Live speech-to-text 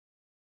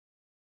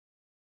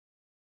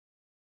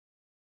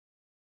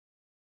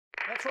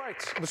That's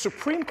right. The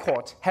Supreme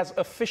Court has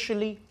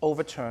officially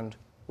overturned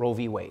Roe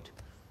v. Wade.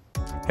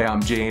 Hey,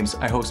 I'm James.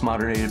 I host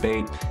Modern Day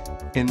Debate.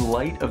 In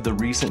light of the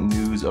recent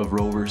news of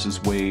Roe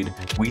versus Wade,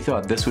 we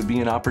thought this would be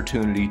an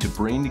opportunity to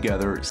bring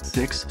together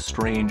 6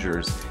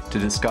 strangers to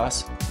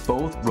discuss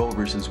both Roe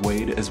versus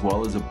Wade as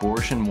well as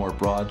abortion more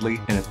broadly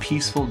in a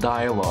peaceful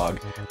dialogue,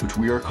 which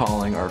we are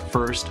calling our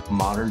first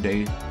Modern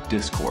Day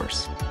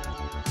Discourse.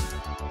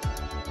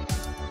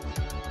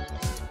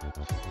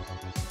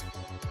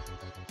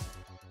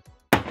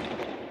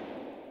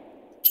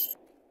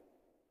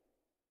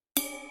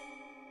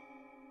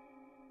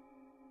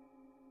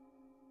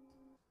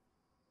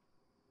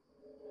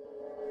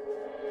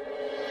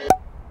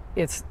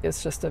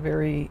 It's just a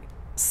very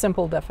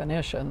simple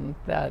definition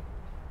that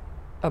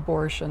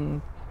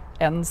abortion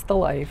ends the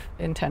life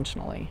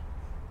intentionally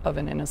of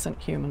an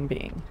innocent human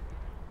being,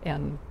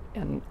 and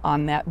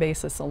on that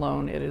basis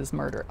alone it is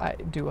murder.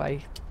 Do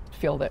I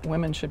feel that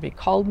women should be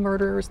called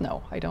murderers?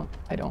 No, I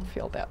don't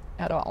feel that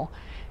at all.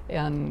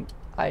 And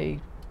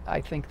I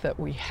think that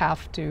we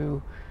have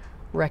to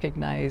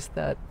recognize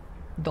that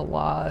the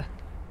law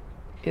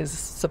is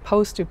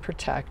supposed to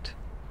protect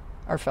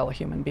our fellow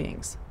human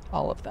beings,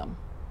 all of them.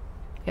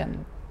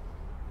 And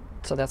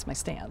so that's my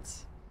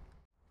stance.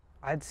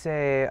 I'd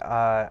say,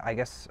 I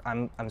guess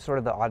I'm sort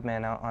of the odd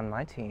man out on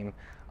my team.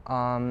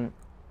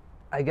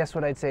 I guess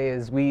what I'd say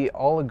is we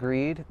all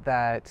agreed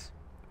that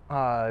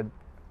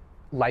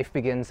life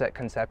begins at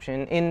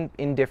conception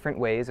in different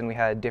ways, and we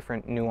had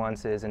different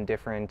nuances and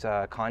different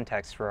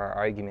contexts for our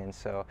arguments.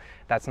 So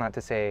that's not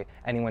to say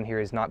anyone here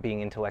is not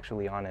being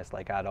intellectually honest,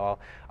 like at all.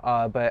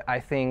 But I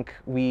think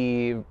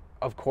we,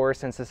 of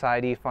course, in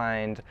society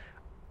find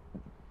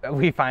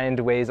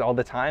ways all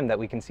the time that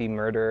we can see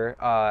murder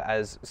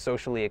as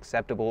socially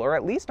acceptable or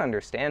at least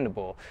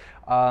understandable.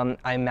 I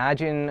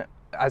imagine,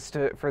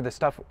 for the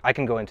stuff, I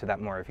can go into that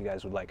more if you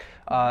guys would like.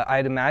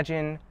 I'd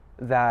imagine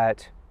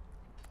that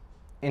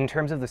in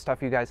terms of the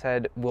stuff you guys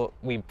said,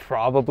 we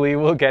probably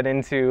will get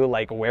into,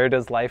 like, where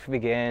does life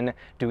begin?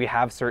 Do we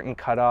have certain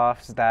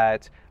cutoffs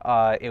that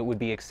it would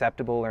be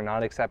acceptable or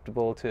not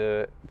acceptable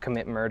to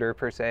commit murder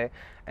per se?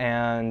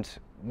 And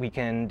we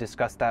can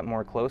discuss that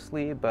more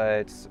closely,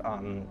 but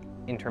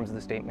in terms of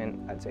the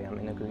statement, I'd say I'm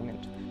in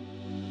agreement.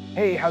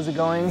 Hey, how's it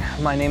going?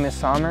 My name is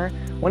Samer.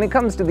 When it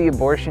comes to the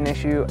abortion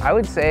issue, I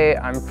would say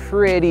I'm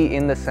pretty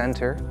in the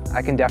center.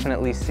 I can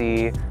definitely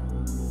see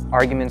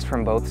arguments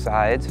from both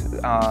sides,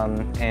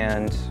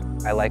 and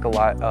I like a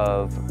lot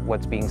of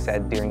what's being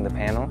said during the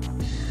panel.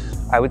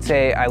 I would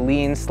say I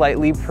lean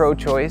slightly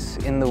pro-choice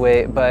in the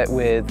way, but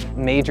with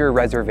major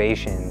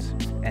reservations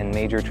and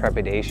major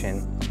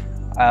trepidation.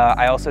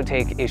 I also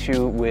take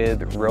issue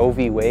with Roe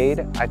v. Wade.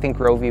 I think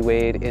Roe v.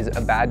 Wade is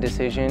a bad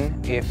decision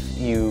if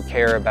you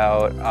care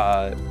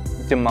about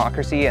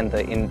democracy and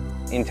the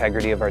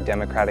integrity of our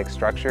democratic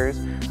structures.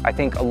 I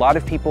think a lot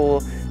of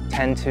people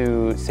tend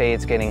to say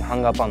it's getting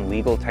hung up on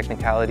legal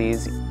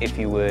technicalities if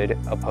you would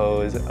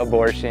oppose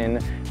abortion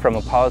from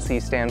a policy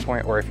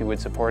standpoint, or if you would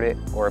support it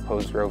or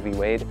oppose Roe v.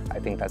 Wade. I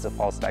think that's a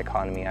false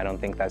dichotomy. I don't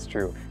think that's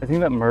true. I think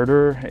that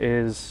murder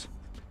is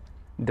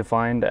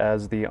defined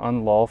as the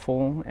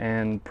unlawful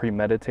and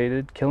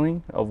premeditated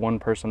killing of one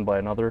person by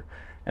another,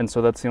 and so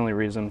that's the only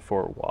reason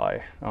for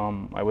why.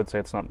 I would say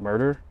it's not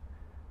murder,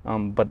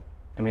 but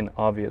I mean,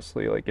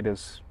 obviously, like, it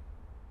is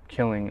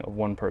killing of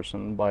one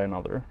person by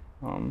another,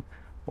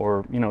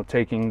 or, you know,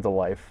 taking the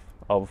life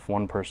of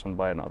one person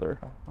by another.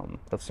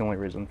 That's the only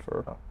reason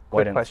for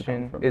why. Quick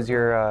question: is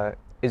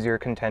your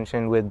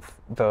contention with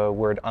the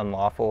word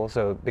unlawful?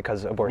 So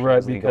because abortion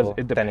is legal, because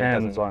it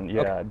depends on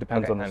it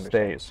depends on the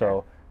state.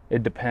 So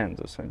it depends,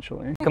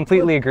 essentially. I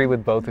completely agree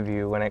with both of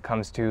you when it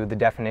comes to the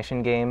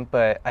definition game,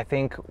 but I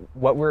think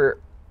what we're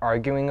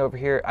arguing over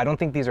here, I don't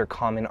think these are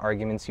common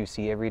arguments you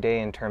see every day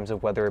in terms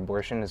of whether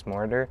abortion is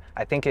murder.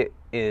 I think it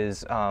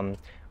is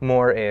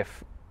more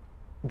if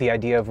the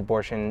idea of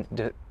abortion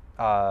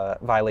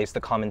violates the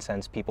common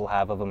sense people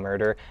have of a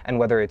murder, and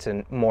whether it's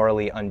a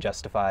morally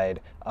unjustified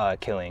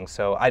killing.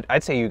 So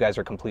I'd say you guys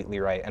are completely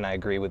right, and I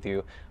agree with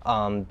you.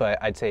 But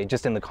I'd say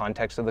just in the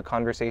context of the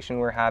conversation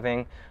we're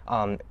having,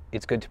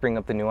 it's good to bring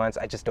up the nuance.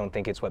 I just don't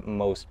think it's what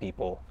most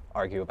people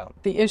argue about.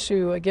 The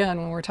issue, again,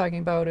 when we're talking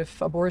about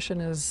if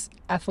abortion is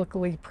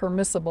ethically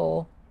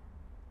permissible,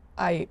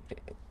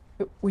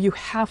 you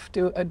have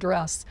to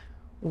address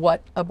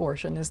what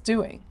abortion is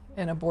doing.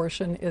 And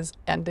abortion is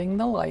ending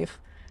the life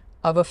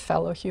of a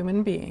fellow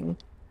human being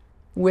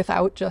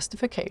without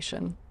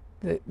justification.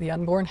 The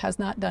unborn has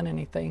not done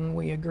anything.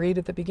 We agreed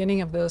at the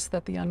beginning of this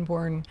that the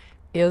unborn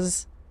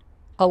is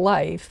a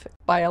life.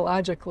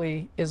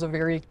 Biologically is a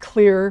very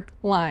clear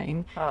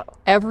line.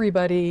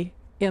 Everybody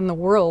in the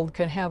world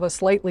can have a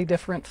slightly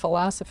different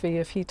philosophy.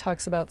 If he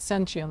talks about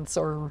sentience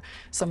or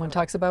someone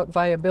talks about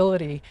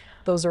viability,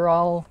 those are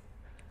all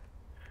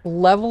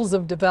levels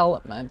of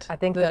development. I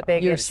think the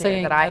big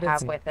issue that I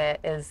have with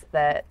it is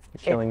that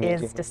it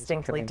is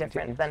distinctly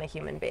different than a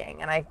human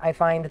being. And I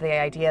find the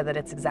idea that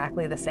it's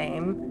exactly the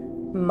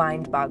same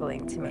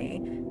mind-boggling to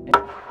me.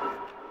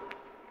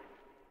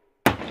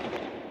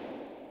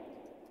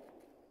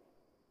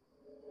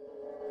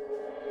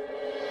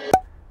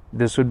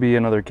 this would be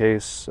another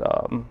case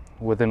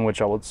within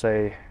which I would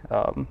say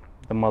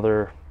the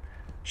mother,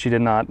 she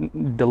did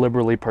not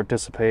deliberately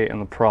participate in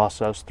the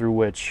process through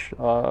which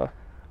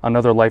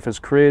another life is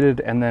created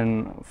and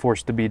then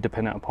forced to be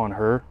dependent upon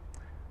her.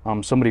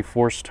 Somebody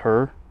forced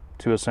her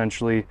to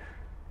essentially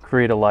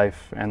create a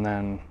life, and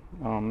then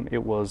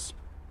it was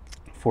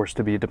forced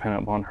to be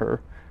dependent upon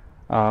her.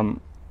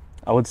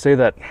 I would say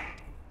that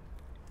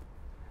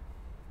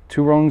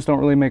two wrongs don't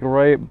really make a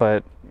right,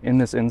 but in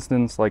this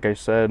instance, like I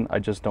said, I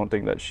just don't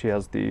think that she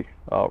has the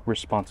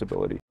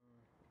responsibility.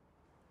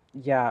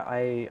 Yeah,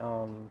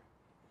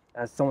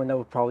 as someone that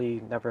would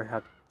probably never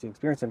have to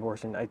experience an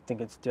abortion, I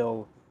think it's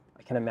still,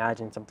 I can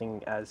imagine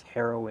something as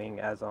harrowing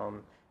as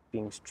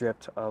being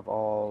stripped of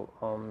all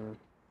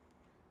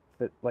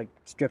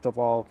stripped of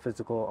all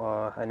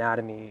physical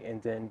anatomy,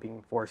 and then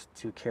being forced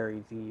to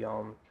carry the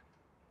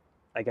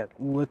I guess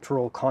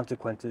literal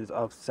consequences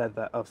of said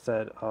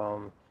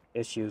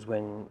issues,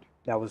 when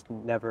that was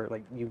never,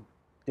 like, you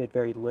did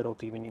very little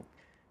to even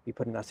be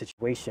put in that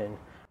situation.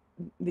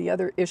 The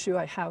other issue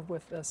I have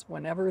with this,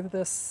 whenever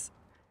this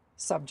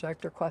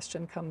subject or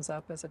question comes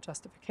up as a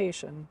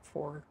justification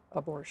for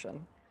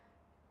abortion,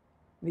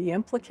 the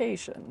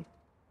implication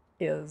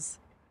is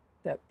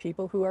that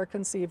people who are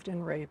conceived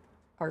in rape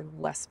are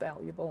less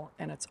valuable,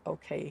 and it's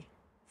okay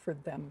for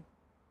them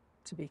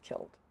to be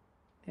killed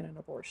in an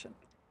abortion.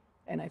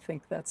 And I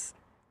think that's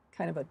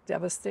kind of a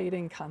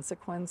devastating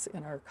consequence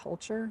in our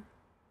culture,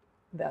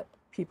 that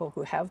people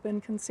who have been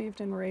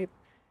conceived in rape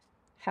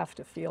have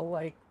to feel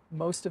like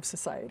most of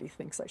society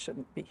thinks I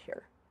shouldn't be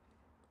here.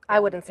 I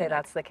wouldn't say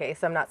that's the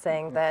case. I'm not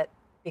saying that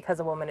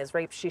because a woman is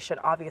raped, she should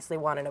obviously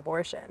want an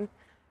abortion.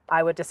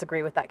 I would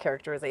disagree with that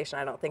characterization.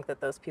 I don't think that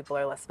those people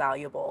are less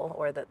valuable,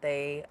 or that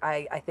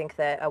I think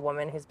that a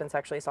woman who's been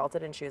sexually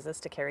assaulted and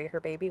chooses to carry her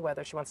baby,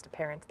 whether she wants to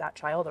parent that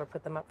child or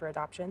put them up for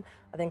adoption,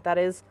 I think that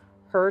is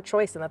her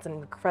choice, and that's an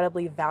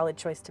incredibly valid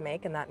choice to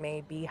make, and that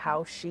may be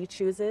how she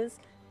chooses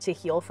to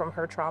heal from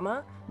her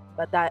trauma,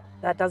 but that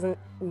doesn't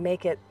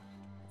make it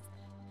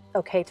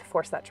okay to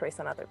force that choice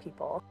on other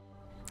people.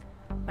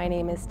 My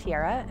name is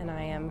Tiara, and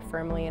I am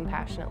firmly and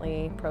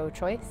passionately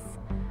pro-choice.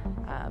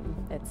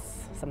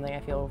 It's something I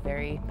feel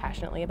very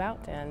passionately about,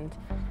 and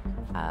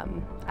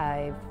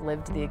I've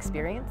lived the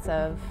experience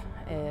of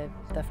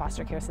the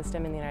foster care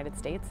system in the United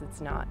States.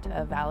 It's not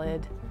a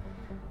valid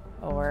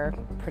or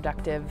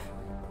productive,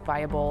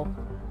 viable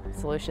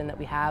solution that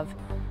we have,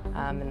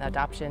 and the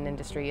adoption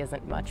industry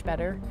isn't much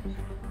better.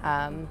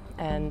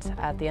 And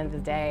at the end of the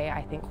day,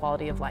 I think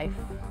quality of life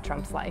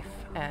trumps life,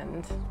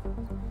 and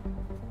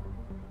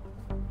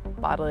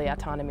bodily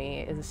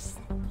autonomy is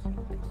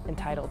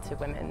entitled to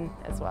women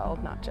as well,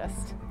 not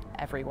just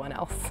everyone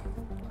else.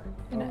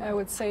 And I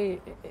would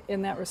say,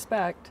 in that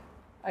respect,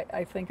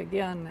 I think,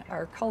 again,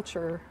 our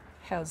culture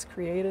has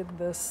created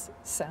this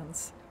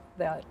sense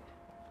that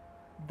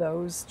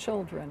those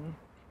children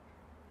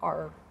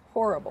are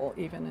horrible,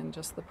 even in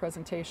just the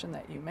presentation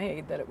that you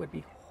made, that it would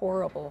be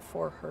horrible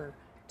for her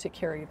to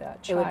carry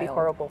that child. It would be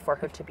horrible for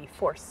her to be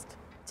forced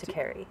to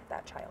carry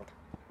that child.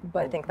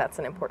 But I think that's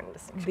an important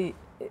distinction.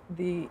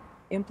 The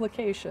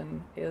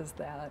implication is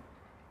that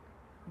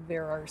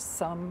there are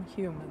some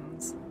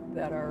humans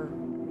that are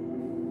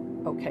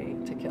okay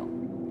to kill.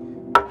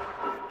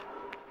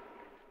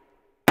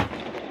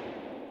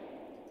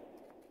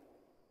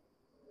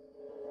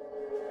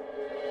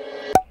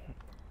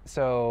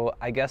 So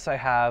I guess I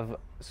have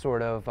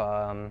sort of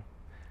an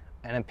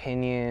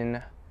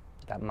opinion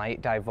that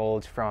might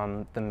divulge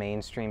from the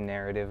mainstream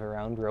narrative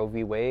around Roe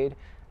v. Wade,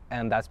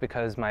 and that's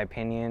because my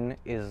opinion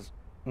is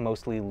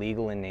mostly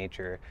legal in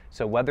nature.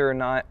 So whether or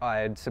not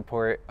I'd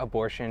support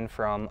abortion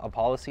from a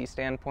policy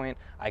standpoint,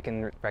 I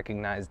can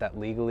recognize that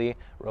legally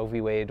Roe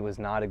v. Wade was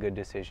not a good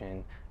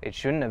decision. It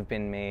shouldn't have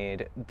been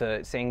made.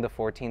 Saying the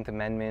 14th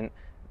Amendment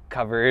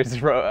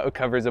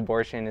covers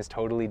abortion is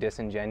totally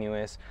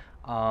disingenuous.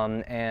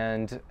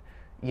 And,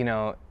 you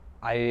know,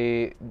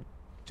 I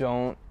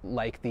don't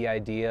like the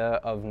idea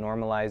of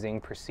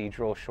normalizing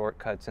procedural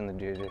shortcuts in the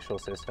judicial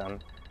system.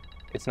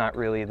 It's not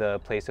really the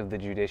place of the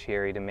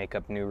judiciary to make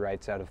up new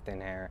rights out of thin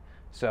air.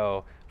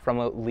 So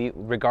we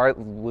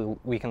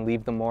can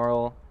leave the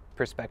moral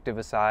perspective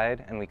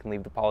aside, and we can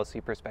leave the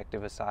policy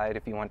perspective aside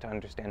if you want to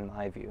understand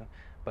my view.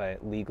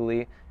 But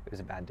legally, it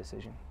was a bad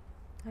decision.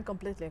 I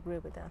completely agree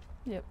with that.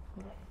 Yep.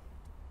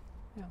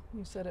 Yeah,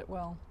 you said it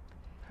well.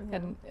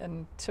 Yeah.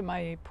 And to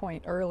my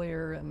point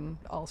earlier, and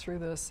all through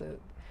this,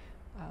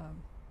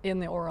 in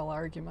the oral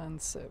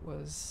arguments, it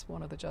was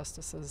one of the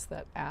justices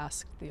that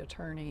asked the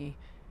attorney,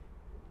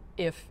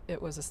 if it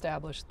was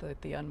established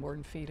that the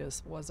unborn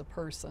fetus was a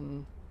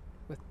person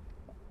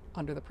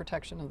under the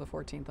protection of the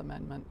 14th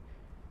Amendment,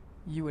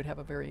 you wouldn't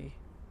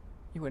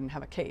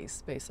have a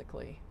case,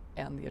 basically.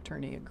 And the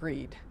attorney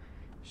agreed.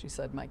 She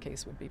said, my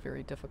case would be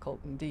very difficult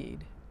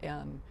indeed.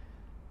 And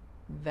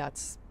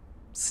that's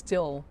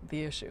still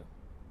the issue.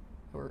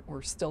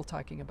 We're still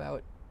talking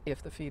about,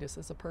 if the fetus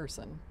is a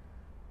person,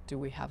 do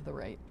we have the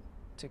right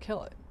to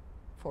kill it?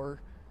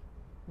 For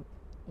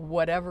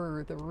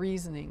whatever the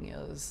reasoning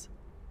is,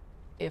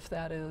 if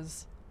that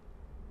is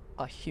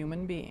a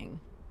human being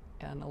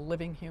and a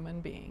living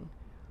human being,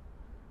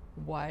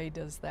 why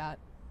does that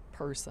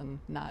person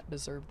not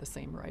deserve the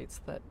same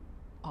rights that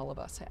all of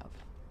us have?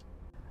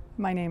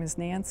 My name is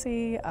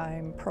Nancy.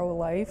 I'm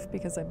pro-life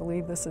because I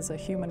believe this is a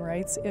human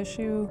rights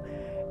issue,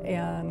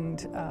 and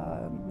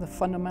the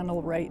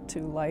fundamental right to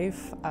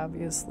life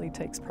obviously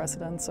takes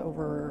precedence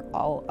over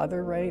all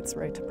other rights,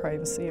 right to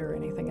privacy or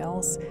anything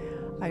else.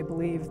 I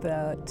believe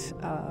that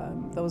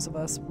those of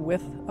us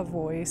with a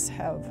voice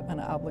have an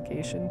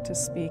obligation to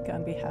speak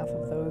on behalf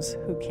of those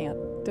who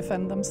can't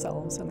defend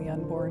themselves, and the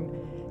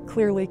unborn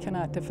clearly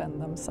cannot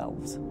defend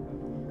themselves.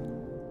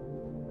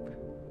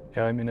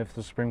 Yeah, I mean, if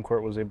the Supreme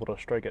Court was able to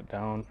strike it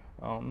down,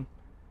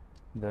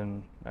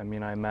 then, I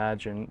mean, I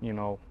imagine, you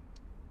know,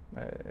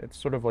 it's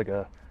sort of like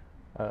a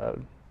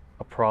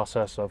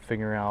process of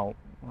figuring out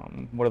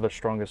what are the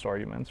strongest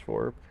arguments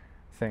for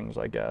things,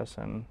 I guess,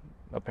 and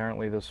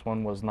apparently this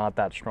one was not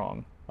that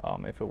strong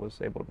if it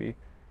was able to be,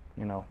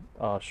 you know,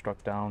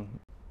 struck down.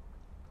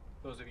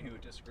 Those of you who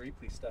disagree,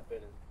 please step in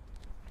and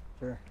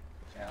Sure.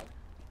 chat.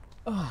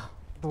 Oh,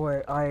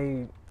 boy,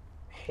 I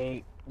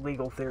hate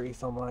legal theory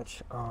so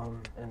much,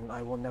 and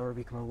I will never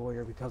become a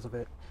lawyer because of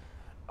it.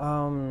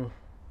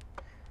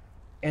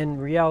 In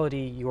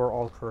reality, you are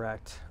all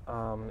correct.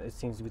 It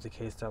seems to be the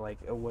case that like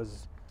it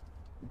was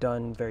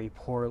done very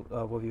poor.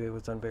 Roe v. Wade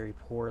was done very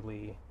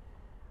poorly.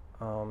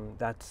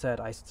 That said,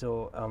 I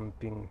still,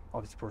 being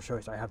obviously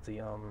pro-choice, I have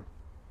the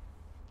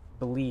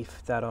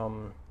belief that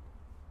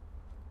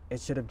it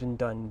should have been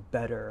done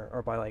better,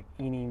 or by like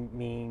any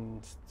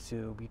means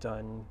to be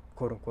done,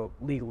 quote unquote,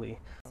 legally.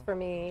 For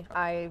me,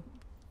 I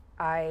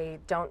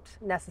don't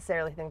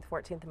necessarily think the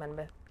 14th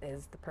Amendment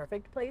is the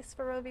perfect place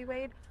for Roe v.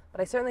 Wade, but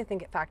I certainly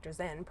think it factors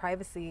in.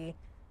 Privacy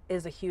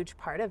is a huge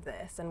part of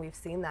this, and we've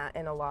seen that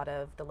in a lot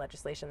of the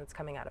legislation that's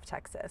coming out of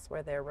Texas,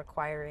 where they're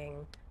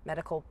requiring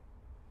medical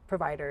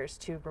providers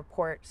to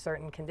report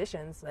certain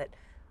conditions that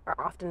are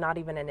often not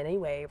even in any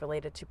way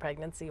related to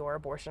pregnancy or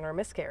abortion or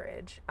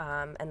miscarriage,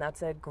 and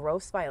that's a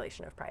gross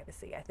violation of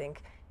privacy. I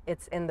think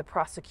it's in the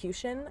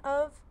prosecution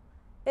of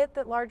it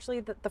that largely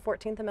the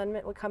 14th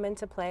Amendment would come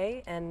into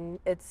play, and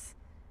it's,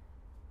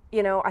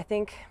 you know, I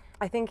think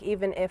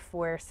even if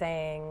we're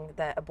saying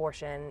that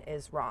abortion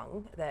is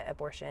wrong, that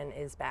abortion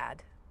is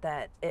bad,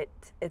 that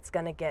it's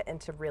going to get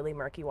into really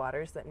murky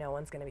waters that no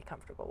one's going to be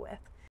comfortable with.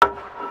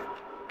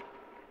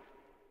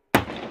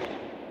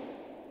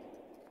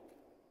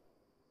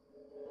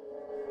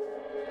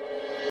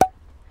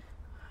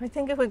 I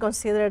think if we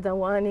consider that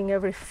 1 in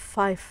every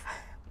 5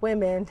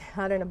 women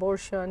had an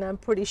abortion, I'm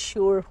pretty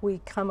sure we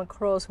come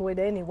across with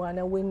anyone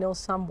and we know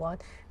someone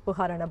who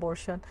had an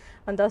abortion.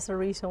 And that's the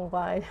reason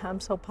why I'm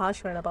so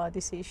passionate about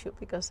this issue,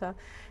 because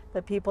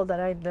the people that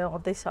I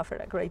know, they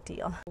suffered a great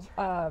deal.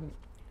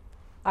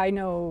 I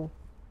know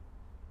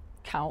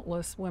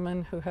countless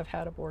women who have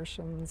had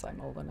abortions. I'm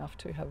old enough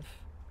to have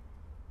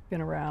been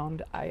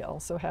around. I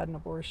also had an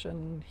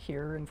abortion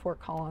here in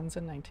Fort Collins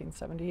in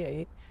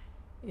 1978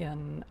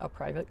 in a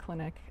private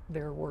clinic.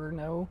 There were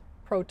no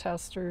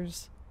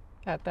protesters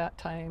at that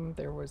time.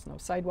 There was no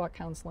sidewalk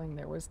counseling.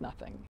 There was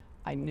nothing.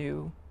 I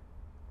knew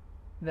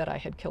that I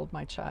had killed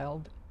my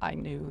child. I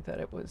knew that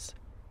it was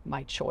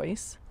my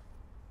choice.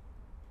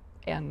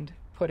 And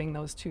putting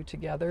those two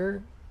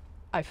together,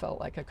 I felt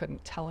like I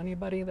couldn't tell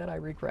anybody that I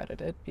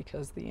regretted it,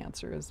 because the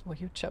answer is, well,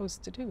 you chose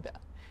to do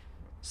that.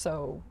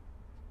 So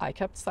I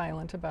kept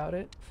silent about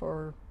it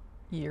for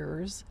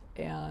years,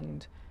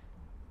 and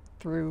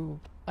through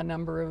a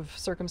number of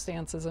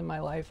circumstances in my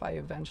life, I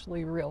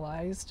eventually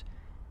realized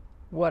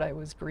what I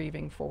was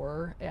grieving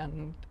for,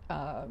 and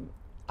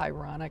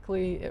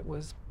ironically, it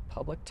was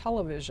public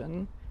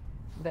television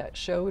that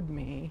showed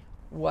me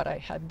what I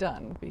had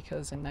done,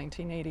 because in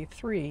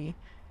 1983,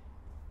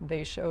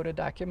 they showed a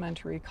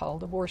documentary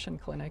called Abortion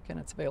Clinic, and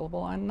it's available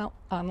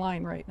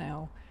online right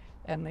now,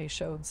 and they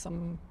showed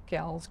some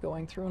gals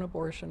going through an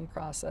abortion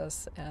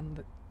process,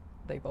 and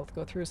they both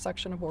go through a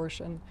section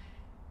abortion.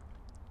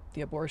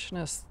 The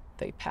abortionists,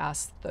 they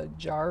pass the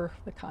jar,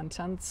 the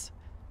contents,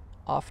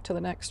 off to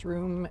the next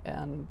room,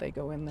 and they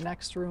go in the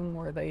next room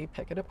where they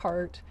pick it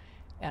apart,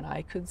 and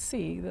I could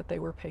see that they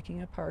were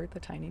picking apart the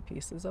tiny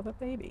pieces of a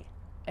baby,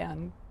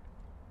 and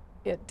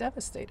it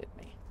devastated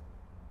me.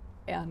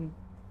 And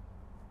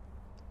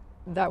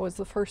that was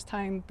the first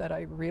time that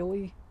I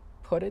really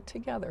put it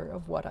together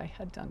of what I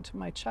had done to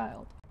my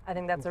child. I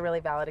think that's a really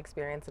valid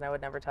experience, and I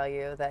would never tell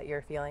you that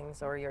your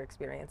feelings or your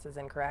experience is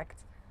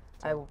incorrect.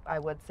 I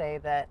would say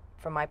that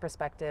from my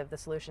perspective, the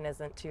solution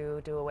isn't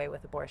to do away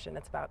with abortion,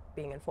 it's about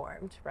being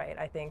informed, right?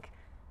 I think,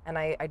 and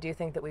I do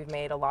think that we've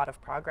made a lot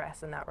of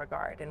progress in that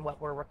regard, and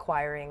what we're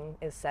requiring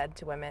is said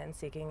to women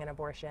seeking an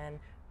abortion,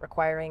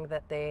 requiring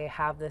that they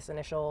have this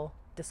initial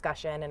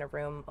discussion in a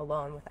room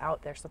alone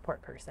without their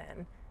support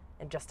person,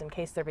 and just in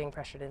case they're being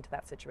pressured into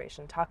that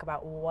situation, talk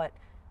about what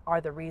are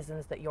the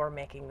reasons that you're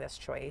making this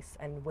choice,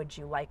 and would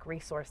you like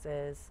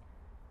resources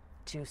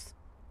to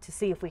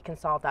see if we can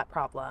solve that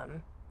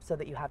problem, so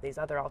that you have these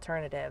other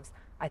alternatives.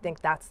 I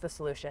think that's the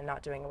solution,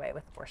 not doing away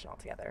with abortion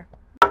altogether.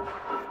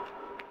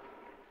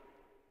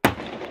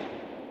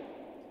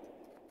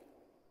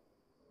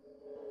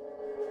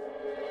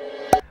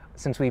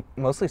 since we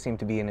mostly seem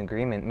to be in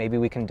agreement, maybe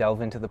we can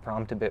delve into the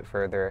prompt a bit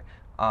further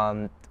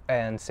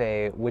and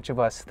say which of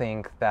us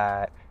think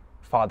that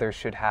fathers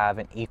should have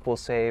an equal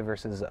say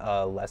versus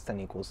a less than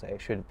equal say.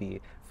 Should it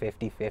be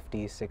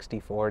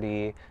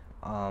 50-50,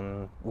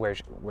 60-40?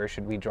 Where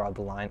should we draw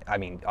the line? I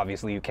mean,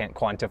 obviously you can't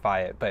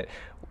quantify it, but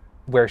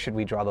where should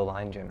we draw the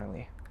line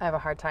generally? I have a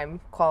hard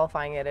time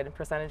qualifying it in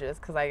percentages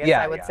because I guess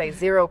I would say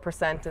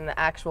 0% in the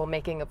actual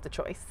making of the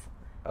choice.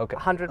 Okay.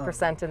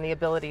 100% in the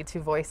ability to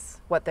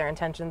voice what their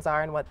intentions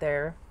are and what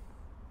their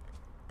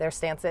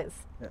stance is.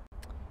 Yeah.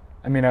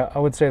 I mean, I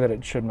would say that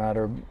it should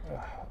matter.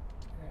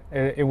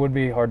 It would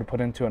be hard to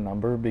put into a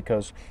number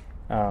because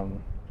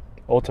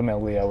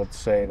ultimately I would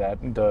say that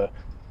the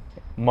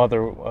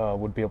mother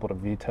would be able to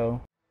veto.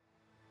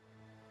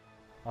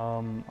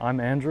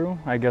 I'm Andrew.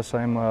 I guess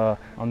I'm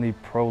on the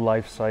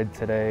pro-life side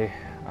today.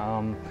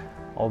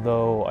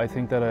 Although I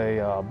think that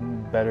a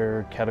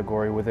better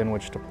category within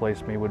which to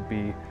place me would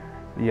be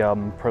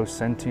the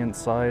pro-sentient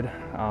side.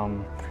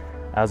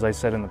 As I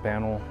said in the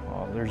panel,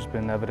 there's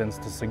been evidence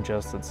to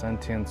suggest that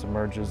sentience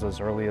emerges as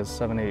early as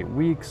 7 to 8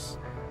 weeks,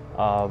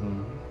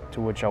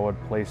 to which I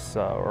would place,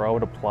 or I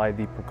would apply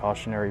the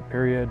precautionary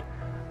period,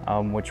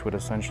 which would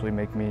essentially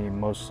make me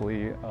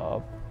mostly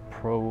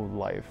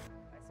pro-life.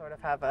 I sort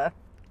of have a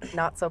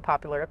not so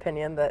popular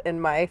opinion that in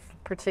my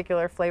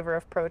particular flavor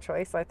of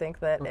pro-choice, I think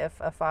that if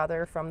a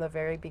father from the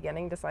very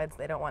beginning decides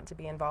they don't want to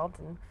be involved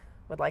and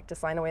would like to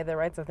sign away their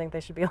rights, I think they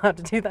should be allowed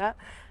to do that.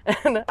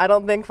 And I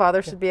don't think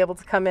fathers should be able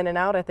to come in and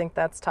out. I think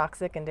that's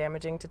toxic and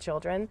damaging to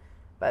children.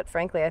 But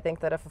frankly, I think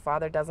that if a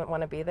father doesn't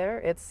want to be there,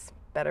 it's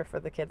better for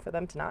the kid for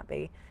them to not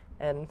be.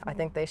 And I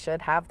think they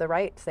should have the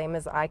right, same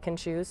as I can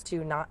choose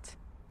to not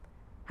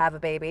have a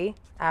baby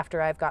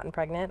after I've gotten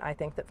pregnant. I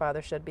think that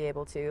fathers should be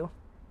able to,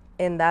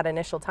 in that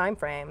initial time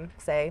frame,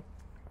 say,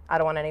 I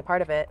don't want any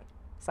part of it,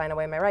 sign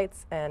away my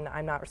rights, and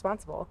I'm not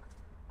responsible.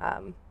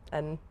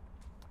 And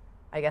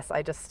I guess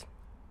I just,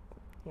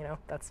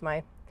 that's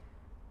my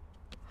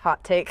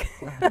hot take.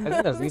 I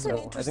think that's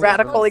reasonable.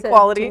 Radical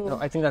equality. No,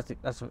 I think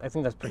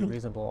that's pretty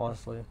reasonable,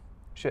 honestly.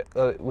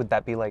 Would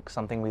that be like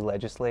something we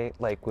legislate?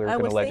 Like we're I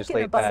going to was thinking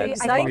legislate about that?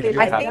 exactly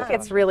I think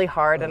it's really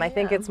hard, and I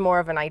think it's more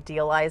of an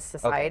idealized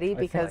society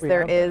because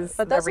there is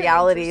But the that's an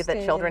reality that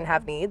interesting- children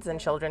have needs and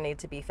children need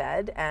to be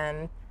fed,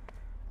 and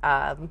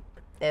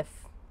if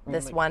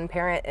this one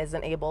parent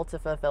isn't able to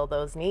fulfill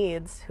those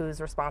needs, whose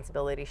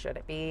responsibility should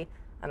it be?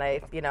 And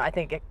I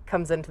think it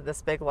comes into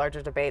this big,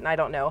 larger debate, and I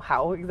don't know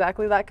how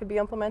exactly that could be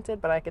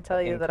implemented, but I could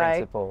tell you In that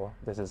principle,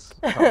 this is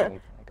probably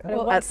But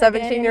at once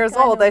 17 again, years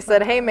kind old, I of,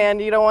 said, hey man,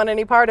 you don't want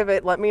any part of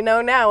it, let me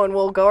know now and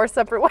we'll go our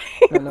separate ways.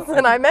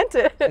 And I meant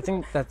it. I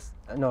think that's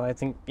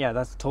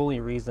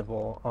totally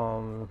reasonable.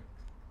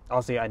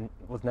 Obviously, I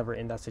was never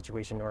in that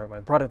situation or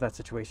my product of that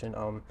situation.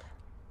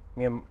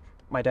 Me and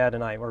my dad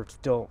and I were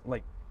still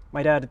like,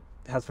 my dad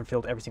has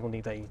fulfilled every single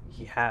need that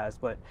he has,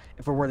 but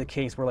if it were the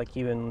case where like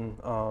even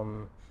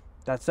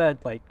that said,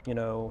 like,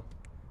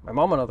 my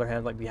mom on the other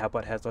hand, like we have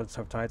butt heads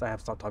sometimes. I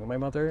have stopped talking to my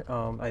mother.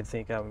 I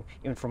think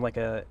even from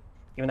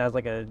even as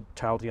like a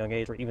child, young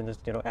age, or even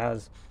just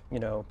as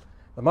the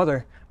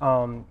mother,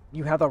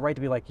 you have that right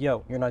to be like,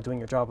 yo, you're not doing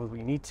your job as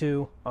we need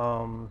to.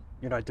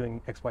 You're not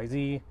doing X, Y,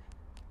 Z.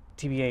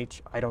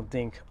 TBH, I don't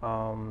think.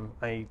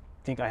 I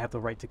think I have the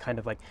right to kind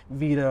of like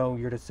veto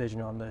your decision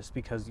on this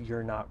because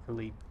you're not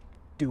really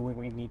doing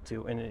what you need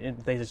to, and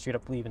if they just straight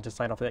up leave and just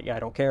sign off that, yeah, I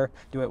don't care,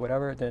 do it,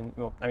 whatever, then,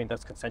 well, I mean,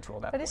 that's consensual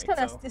at that But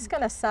point. it's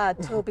kind of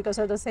sad too, because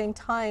at the same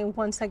time,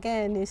 once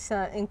again, it's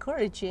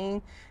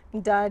encouraging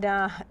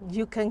that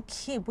you can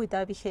keep with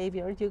that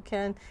behavior. You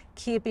can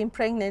keep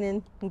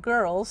impregnating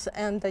girls,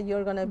 and that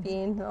you're going to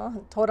be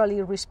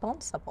totally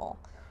responsible.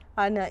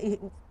 And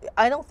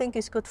I don't think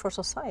it's good for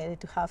society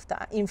to have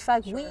that. In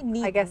fact, we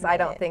need. I guess I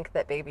don't it. think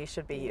that babies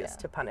should be used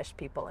to punish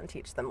people and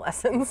teach them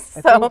lessons.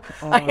 I So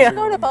think, It's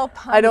not about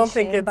punishing, I don't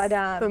think it's but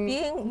the-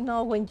 being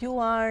when you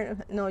are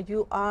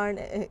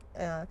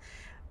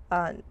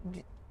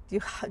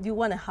you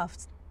want to have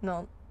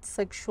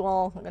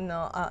sexual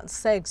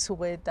sex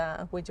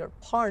with your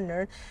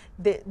partner.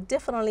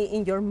 Definitely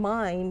in your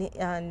mind,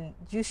 and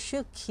you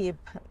should keep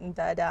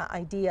that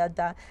idea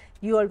that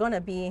you are going to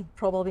be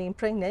probably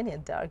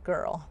impregnating that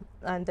girl,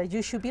 and that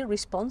you should be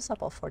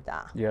responsible for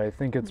that. Yeah, I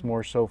think it's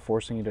more so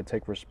forcing you to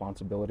take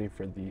responsibility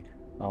for the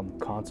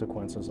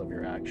consequences of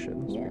your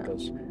actions. Yeah.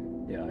 Because,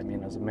 yeah, I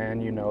mean, as a man,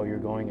 you're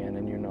going in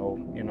and you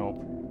know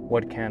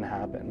what can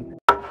happen.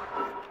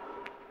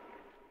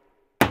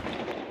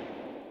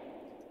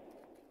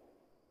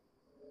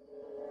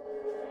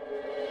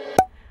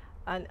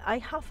 And I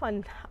have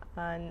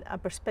a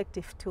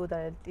perspective too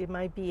that it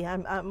might be,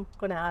 I'm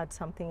going to add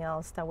something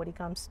else, that when it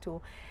comes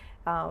to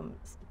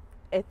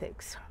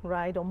ethics,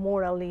 right, or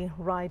morally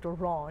right or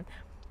wrong,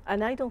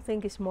 And I don't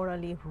think it's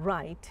morally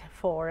right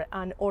for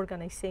an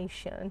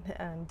organization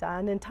and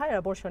an entire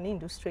abortion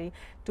industry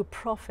to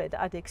profit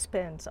at the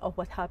expense of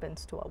what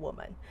happens to a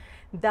woman.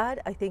 That,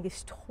 I think,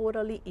 is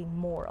totally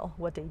immoral,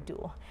 what they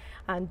do.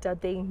 And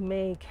that they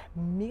make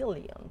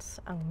millions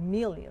and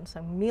millions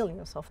and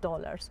millions of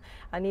dollars,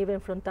 and even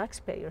from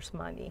taxpayers'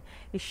 money.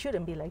 It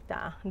shouldn't be like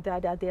that,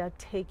 that they are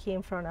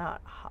taking from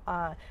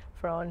our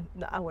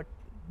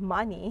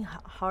money,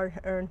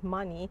 hard-earned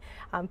money,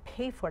 and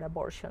pay for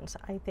abortions.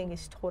 I think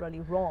it's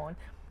totally wrong.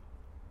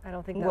 I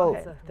don't think that Well,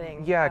 is a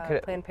thing. yeah,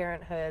 Planned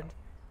Parenthood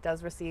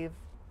does receive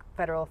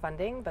federal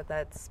funding, but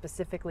that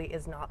specifically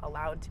is not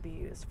allowed to be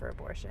used for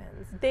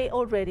abortions. They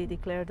already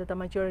declared that the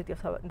majority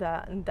of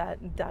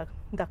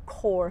the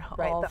core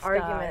Right, of the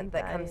argument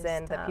that comes is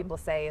in that people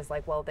say is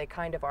like, well, they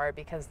kind of are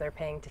because they're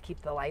paying to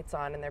keep the lights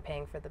on and they're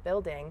paying for the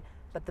building,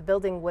 but the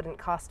building wouldn't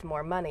cost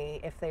more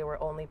money if they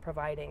were only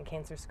providing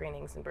cancer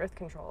screenings and birth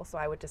control. So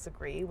I would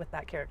disagree with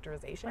that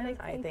characterization.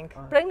 I think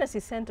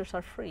pregnancy centers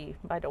are free,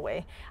 by the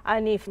way,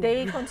 and if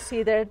they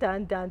consider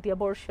that the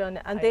abortion,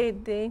 and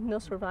they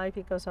not survive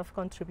because of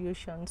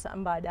contributions,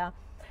 but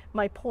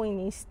my point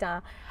is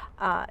that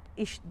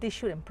they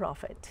shouldn't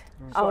profit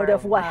out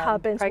of what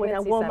happens when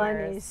a woman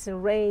is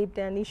raped,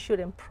 and it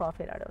shouldn't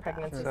profit out of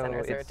pregnancy that.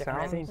 centers are a it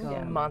different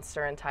sounds-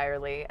 monster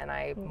entirely, and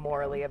I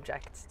morally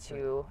object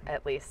to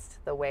at least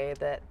the way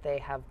that they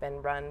have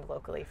been run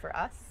locally for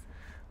us.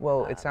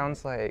 Well, it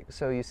sounds like,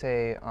 so you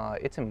say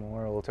it's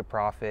immoral to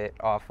profit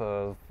off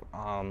of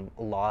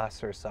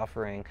loss or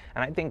suffering,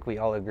 and I think we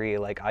all agree,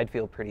 like, I'd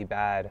feel pretty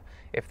bad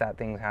if that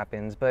thing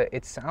happens, but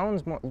it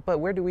sounds more, but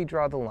where do we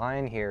draw the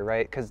line here,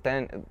 right? Because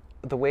then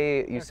the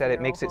way you said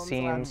it makes it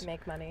seem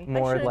make money.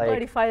 more I should like,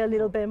 clarify a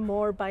little bit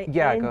more by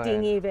Yeah, go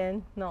ending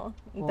ahead.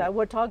 that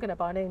we're talking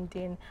about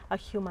ending a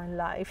human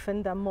life,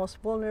 and the most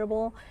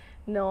vulnerable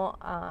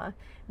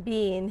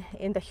being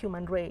in the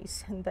human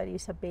race, and that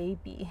is a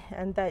baby,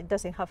 and that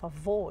doesn't have a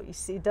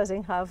voice, it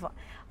doesn't have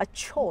a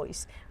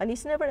choice, and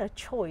it's never a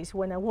choice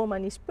when a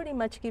woman is pretty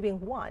much giving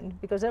one,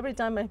 because every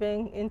time I've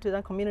been into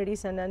the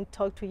communities and then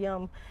talk to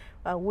young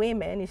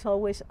women, it's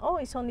always, oh,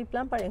 it's only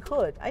Planned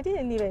Parenthood. I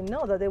didn't even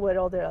know that there were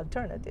other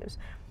alternatives.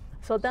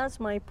 So that's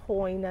my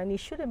point, and it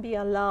shouldn't be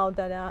allowed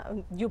that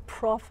you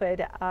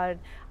profit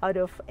out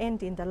of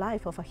ending the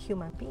life of a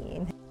human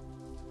being.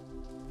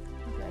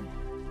 Okay.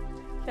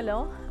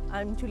 Hello,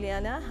 I'm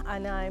Juliana,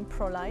 and I'm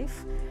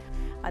pro-life,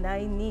 and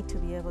I need to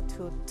be able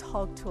to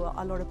talk to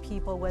a lot of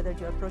people, whether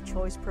you're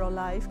pro-choice,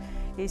 pro-life.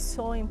 It's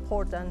so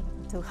important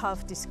to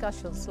have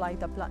discussions like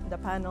the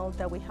panel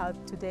that we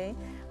had today,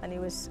 and it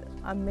was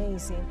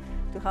amazing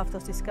to have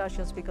those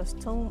discussions because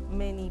so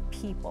many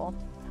people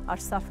are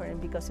suffering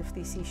because of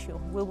this issue.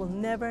 We will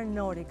never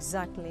know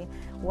exactly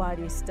what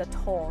is the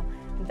toll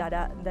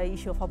that the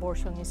issue of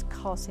abortion is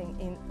causing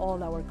in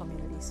all our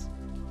communities.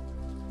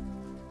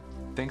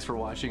 Thanks for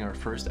watching our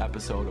first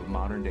episode of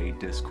Modern Day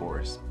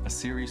Discourse, a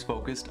series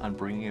focused on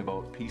bringing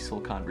about peaceful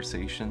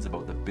conversations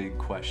about the big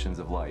questions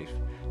of life.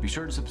 Be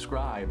sure to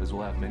subscribe, as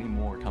we'll have many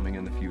more coming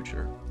in the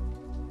future.